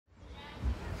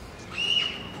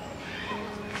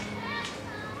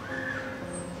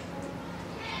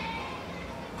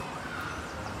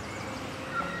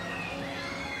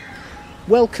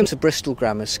Welcome to Bristol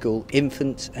Grammar School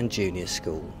Infants and Juniors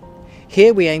School.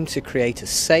 Here we aim to create a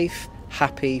safe,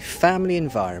 happy family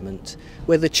environment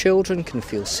where the children can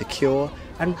feel secure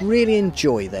and really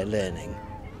enjoy their learning.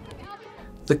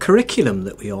 The curriculum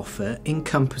that we offer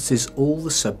encompasses all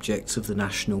the subjects of the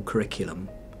national curriculum,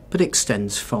 but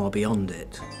extends far beyond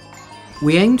it.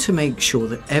 We aim to make sure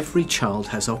that every child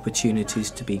has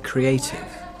opportunities to be creative.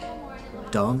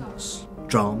 Dance,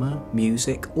 drama,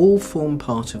 music all form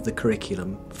part of the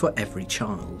curriculum for every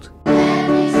child.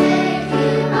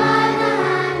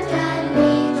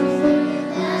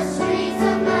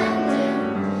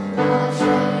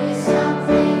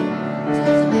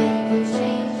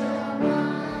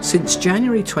 Since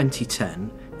January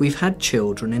 2010, we've had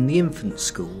children in the infant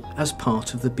school as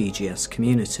part of the BGS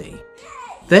community.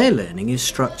 Their learning is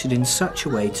structured in such a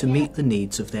way to meet the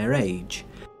needs of their age.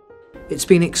 It's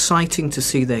been exciting to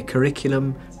see their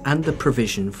curriculum and the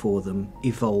provision for them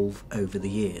evolve over the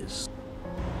years.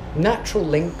 Natural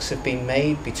links have been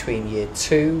made between Year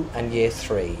 2 and Year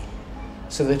 3,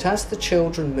 so that as the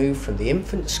children move from the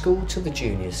infant school to the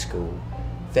junior school,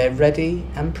 they're ready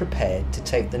and prepared to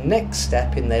take the next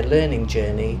step in their learning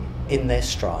journey in their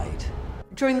stride.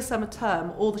 During the summer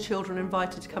term, all the children are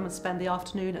invited to come and spend the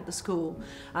afternoon at the school,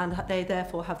 and they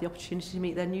therefore have the opportunity to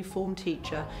meet their new form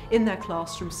teacher in their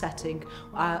classroom setting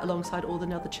alongside all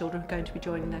the other children who are going to be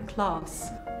joining their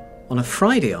class. On a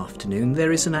Friday afternoon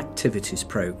there is an activities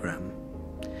programme.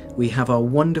 We have our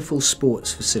wonderful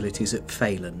sports facilities at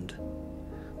Fayland.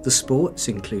 The sports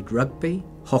include rugby,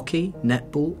 hockey,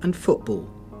 netball and football,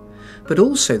 but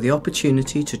also the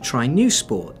opportunity to try new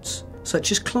sports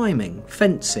such as climbing,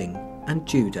 fencing and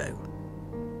judo.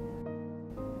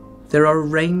 There are a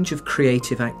range of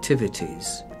creative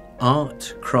activities: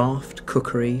 art, craft,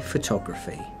 cookery,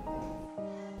 photography.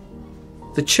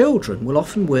 The children will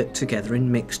often work together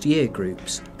in mixed year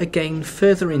groups, again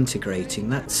further integrating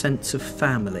that sense of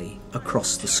family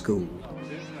across the school.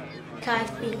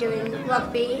 I've been doing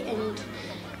rugby and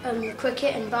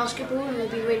cricket and basketball, and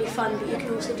it'll be really fun, but you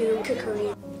can also do cookery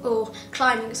or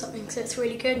climbing or something, so it's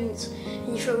really good and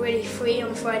you feel really free on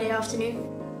a Friday afternoon.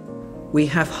 We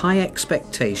have high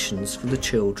expectations for the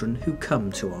children who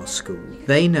come to our school.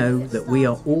 They know that we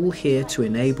are all here to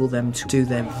enable them to do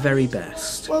their very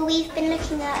best. Well, we've been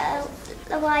looking at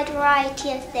a wide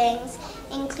variety of things,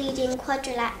 including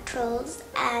quadrilaterals,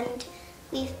 and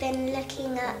we've been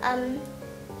looking at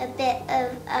a bit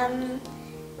of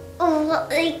what are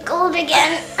they called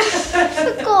again?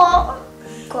 I forgot.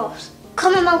 Gosh,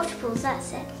 common multiples,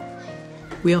 that's it.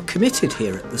 We are committed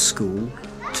here at the school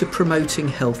to promoting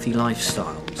healthy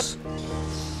lifestyles.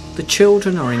 The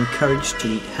children are encouraged to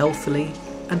eat healthily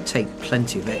and take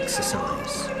plenty of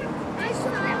exercise.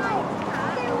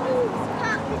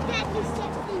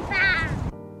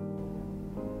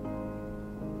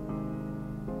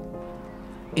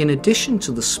 In addition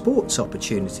to the sports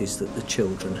opportunities that the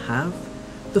children have,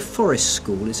 the Forest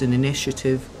School is an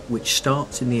initiative which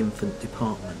starts in the infant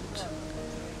department.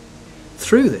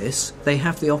 Through this, they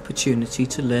have the opportunity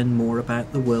to learn more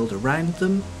about the world around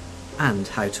them and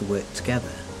how to work together.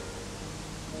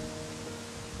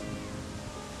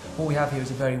 What we have here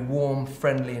is a very warm,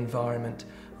 friendly environment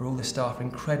where all the staff are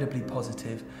incredibly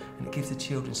positive, and it gives the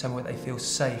children somewhere they feel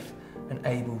safe and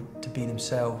able to be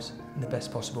themselves in the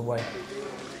best possible way.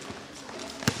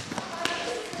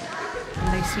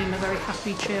 And they seem a very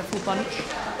happy, cheerful bunch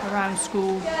around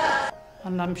school,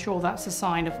 and I'm sure that's a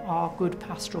sign of our good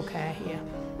pastoral care here.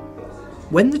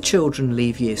 When the children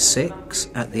leave Year 6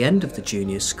 at the end of the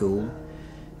junior school,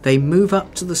 they move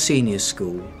up to the senior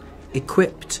school,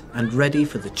 equipped and ready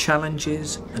for the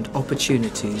challenges and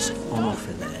opportunities on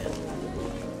offer there.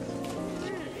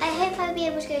 I hope I'll be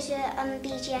able to go to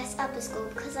BGS Upper School,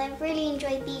 because I've really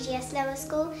enjoyed BGS Lower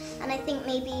School, and I think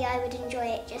maybe I would enjoy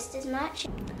it just as much.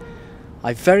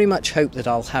 I very much hope that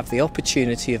I'll have the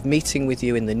opportunity of meeting with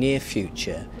you in the near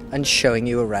future and showing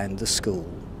you around the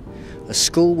school. A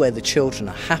school where the children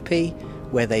are happy,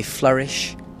 where they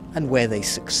flourish and where they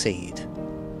succeed.